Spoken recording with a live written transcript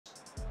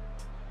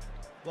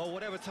Well,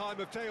 whatever time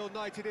of day or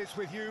night it is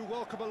with you,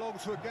 welcome along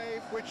to a game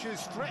which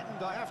is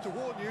threatened, I have to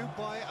warn you,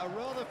 by a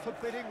rather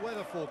forbidding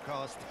weather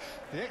forecast.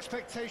 The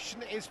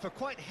expectation is for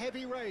quite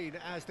heavy rain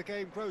as the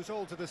game grows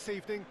older this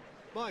evening.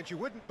 Mind, you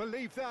wouldn't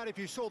believe that if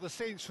you saw the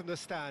scenes from the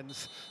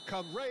stands.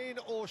 Come rain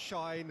or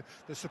shine,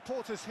 the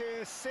supporters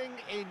here sing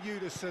in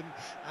unison,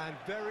 and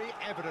very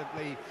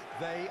evidently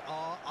they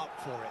are up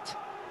for it.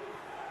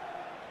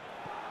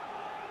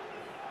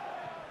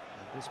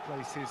 This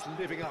place is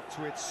living up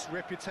to its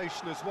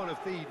reputation as one of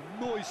the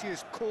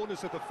noisiest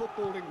corners of the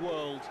footballing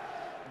world.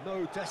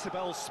 No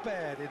decibels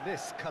spared in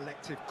this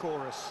collective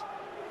chorus.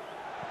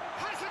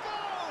 Has a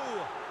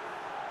goal!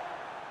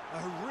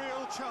 A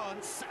real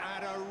chance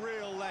and a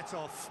real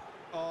let-off.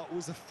 Oh, it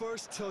was the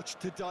first touch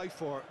to die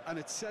for, and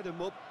it set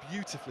him up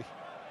beautifully.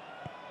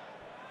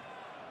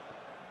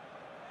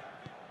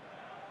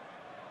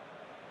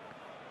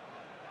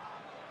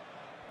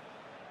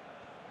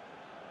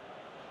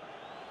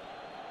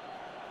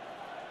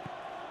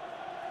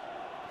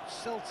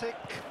 Celtic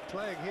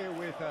playing here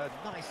with a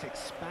nice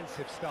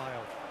expansive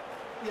style.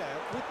 Yeah,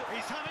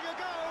 he's having a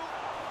go!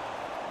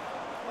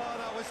 Oh,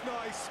 that was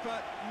nice,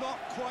 but not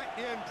quite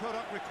the end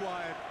product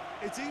required.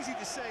 it's easy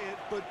to say it,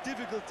 but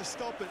difficult to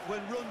stop it when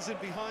runs in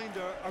behind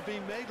are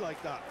being made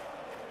like that.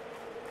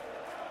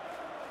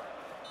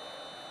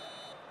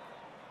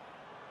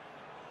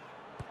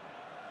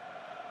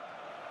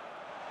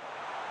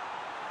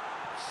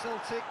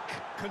 Celtic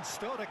can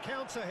start a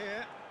counter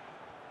here.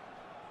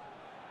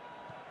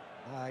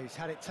 He's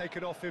had it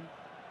taken off him.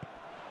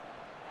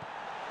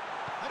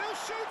 And he'll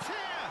shoot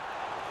here!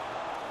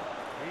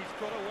 He's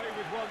got away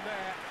with one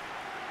there.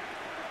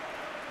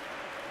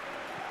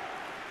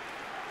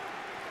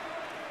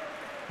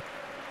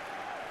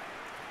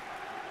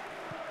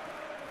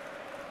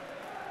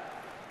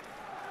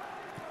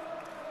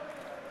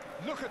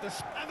 Look at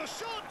this, and the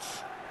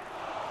shot!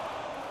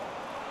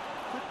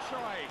 Good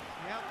try.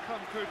 The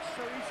outcome could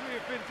so easily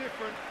have been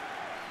different.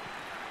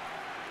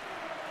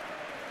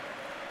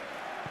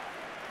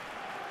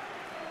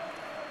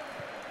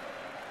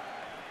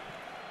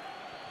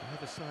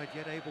 Neither side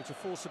yet able to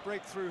force a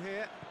breakthrough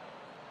here.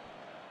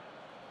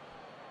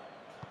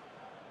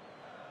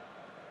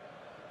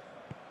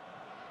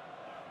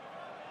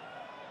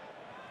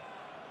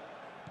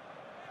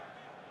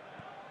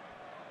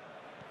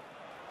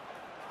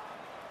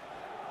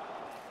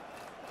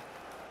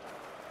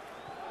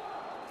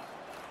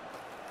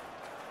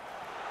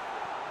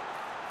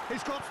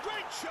 He's got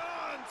great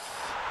chance!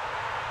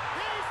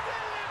 He's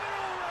delivered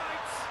all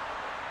right!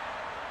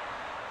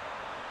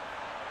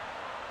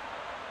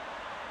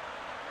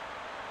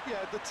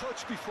 Yeah, the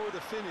touch before the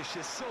finish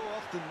is so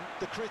often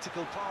the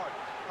critical part,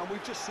 and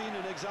we've just seen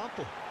an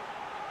example.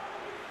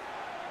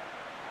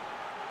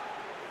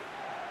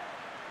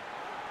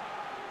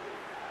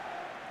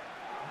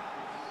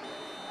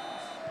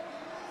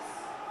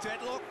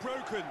 Deadlock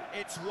broken,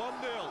 it's 1-0.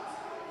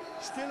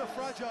 Still a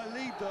fragile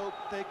lead, though.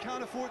 They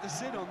can't afford to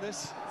sit on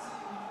this.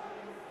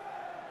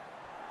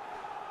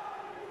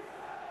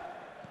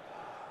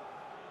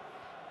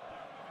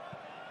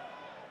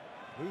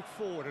 Moved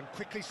forward, and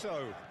quickly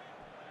so.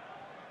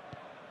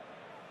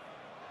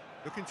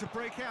 Looking to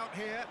break out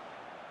here.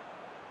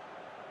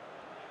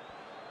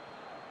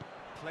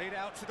 Played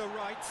out to the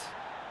right.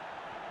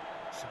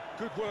 Some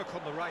good work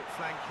on the right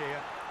flank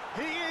here.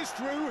 He is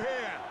through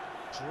here.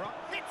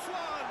 Hits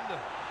one!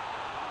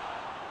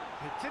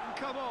 It didn't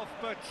come off,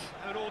 but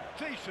an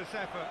audacious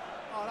effort.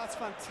 Oh, that's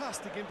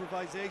fantastic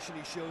improvisation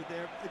he showed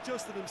there.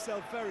 Adjusted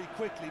himself very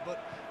quickly,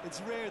 but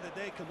it's rare that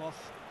they come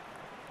off.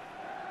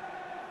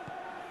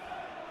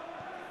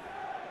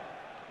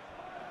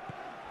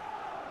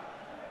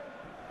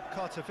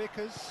 Carter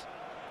Vickers.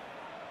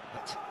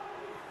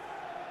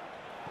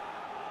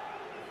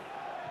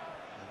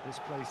 And this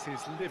place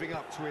is living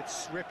up to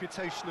its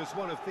reputation as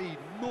one of the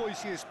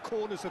noisiest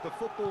corners of the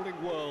footballing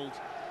world.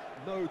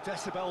 No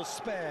decibels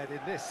spared in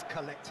this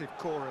collective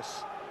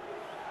chorus.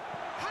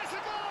 Has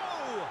a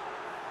goal!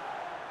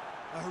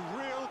 A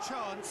real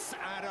chance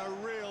and a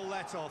real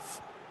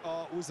let-off.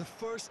 Oh, it was the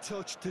first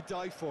touch to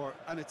die for,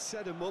 and it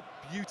set him up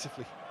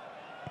beautifully.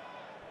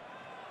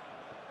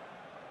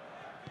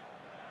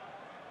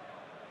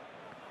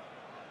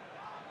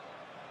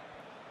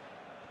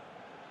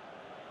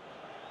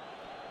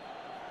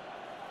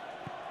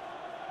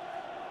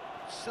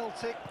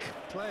 Celtic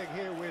playing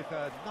here with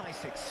a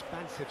nice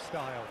expansive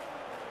style.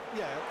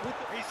 Yeah,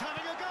 he's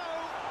having a go!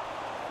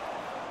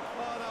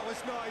 Oh, that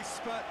was nice,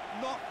 but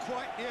not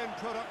quite the end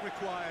product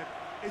required.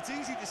 it's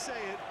easy to say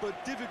it,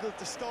 but difficult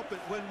to stop it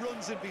when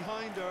runs in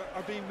behind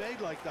are being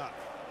made like that.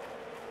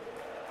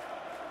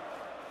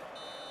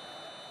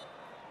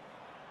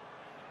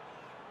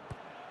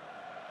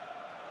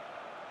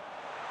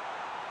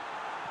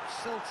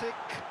 Celtic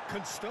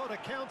can start a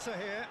counter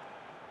here.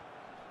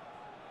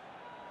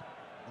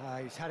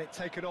 He's had it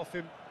taken off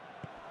him.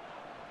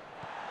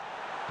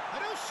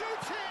 And he'll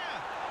shoot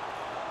here!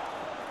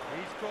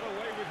 He's got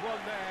away with one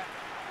there.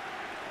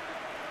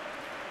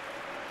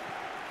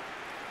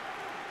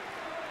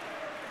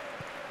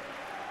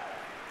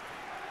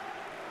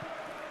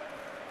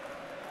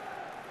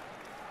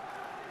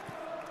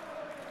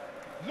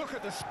 Look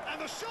at this,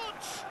 and the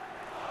shot!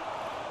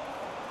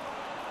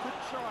 Good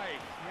try.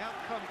 The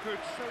outcome could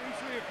so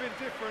easily have been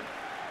different.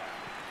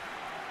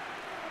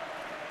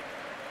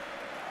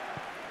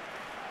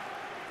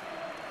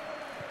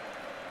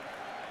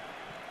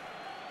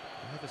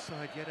 Neither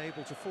side yet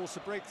able to force a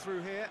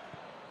breakthrough here.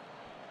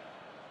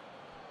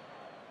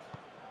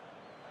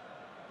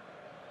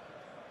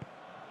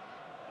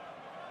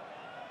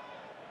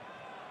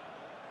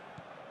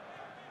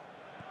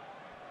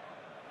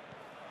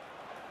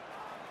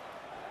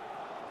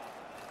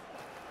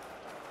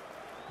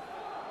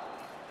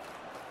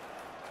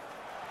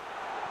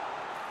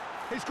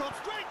 He's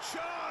got great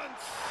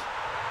chance!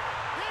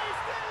 He's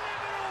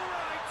delivered all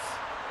right!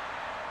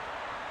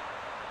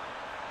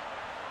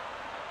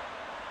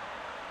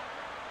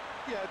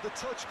 Yeah, the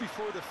touch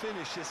before the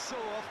finish is so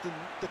often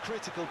the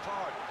critical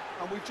part,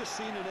 and we've just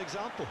seen an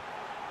example.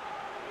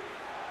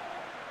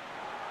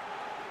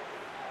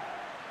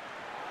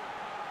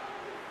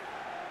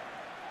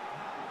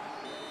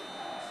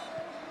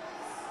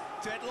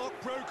 Deadlock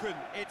broken,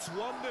 it's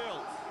 1-0.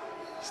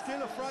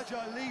 Still a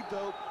fragile lead,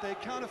 though. They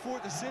can't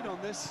afford to sit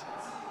on this.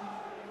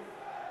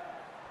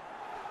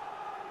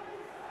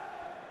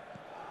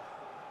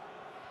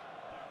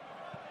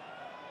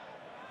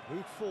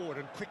 Moved forward,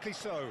 and quickly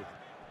so.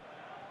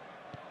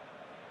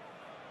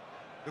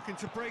 Looking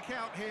to break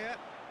out here.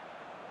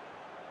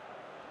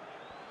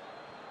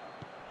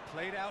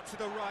 Played out to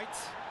the right.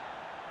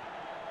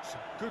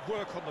 Some good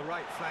work on the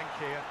right flank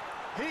here.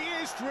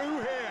 He is through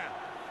here.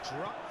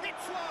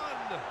 Hits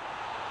one!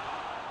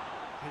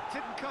 It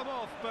didn't come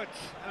off, but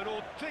an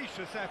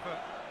audacious effort.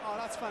 Oh,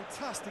 that's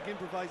fantastic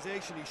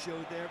improvisation he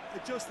showed there.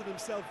 Adjusted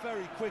himself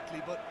very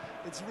quickly, but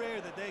it's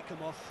rare that they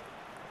come off.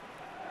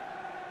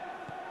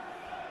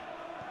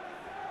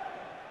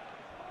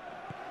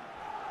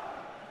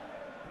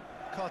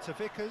 Carter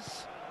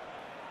Vickers.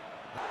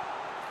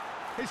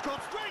 He's got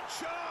great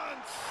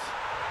chance!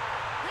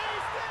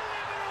 He's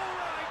delivered all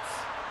right!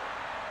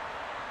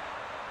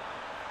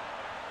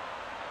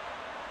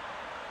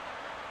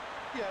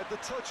 Yeah, the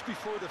touch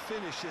before the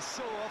finish is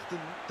so often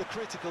the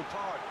critical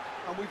part,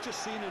 and we've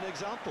just seen an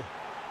example.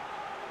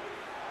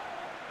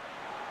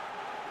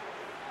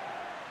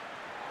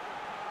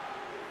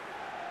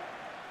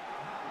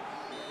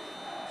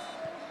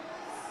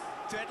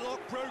 Deadlock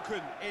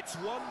broken, it's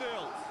 1-0.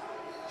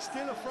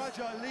 Still a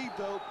fragile lead,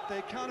 though.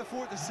 They can't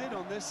afford to sit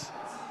on this.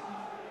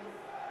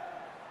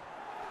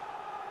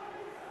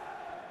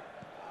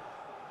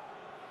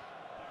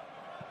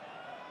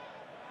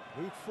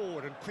 Moved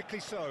forward, and quickly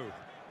so.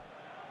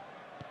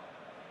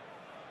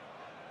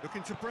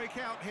 Looking to break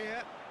out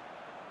here.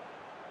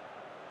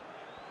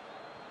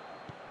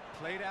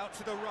 Played out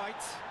to the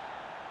right.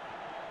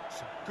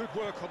 Some good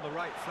work on the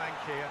right flank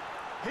here.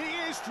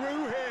 He is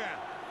through here.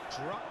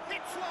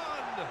 Hits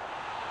one!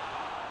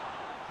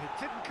 It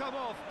didn't come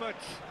off, but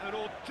an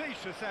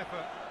audacious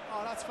effort.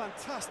 Oh, that's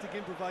fantastic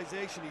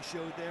improvisation he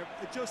showed there.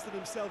 Adjusted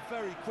himself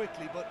very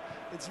quickly, but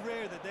it's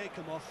rare that they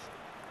come off.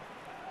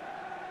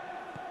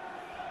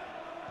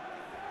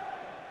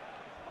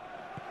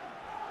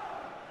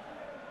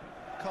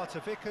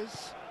 Carter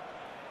Vickers.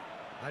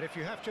 And if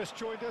you have just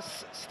joined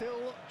us,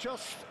 still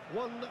just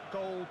one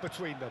goal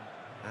between them.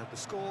 And the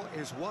score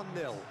is 1-0.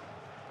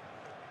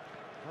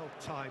 Well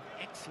timed,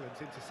 excellent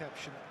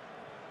interception.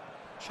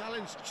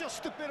 Challenged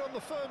just a bit on the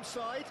firm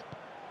side.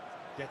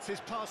 Gets his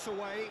pass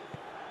away.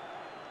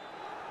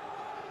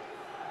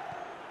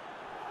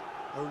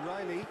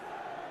 O'Reilly.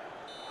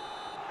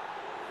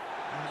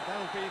 And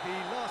that'll be the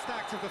last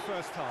act of the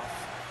first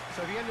half.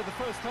 So the end of the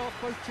first half,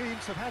 both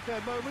teams have had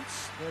their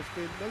moments. There's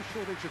been no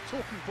shortage of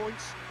talking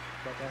points,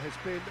 but there has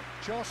been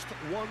just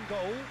one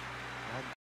goal. And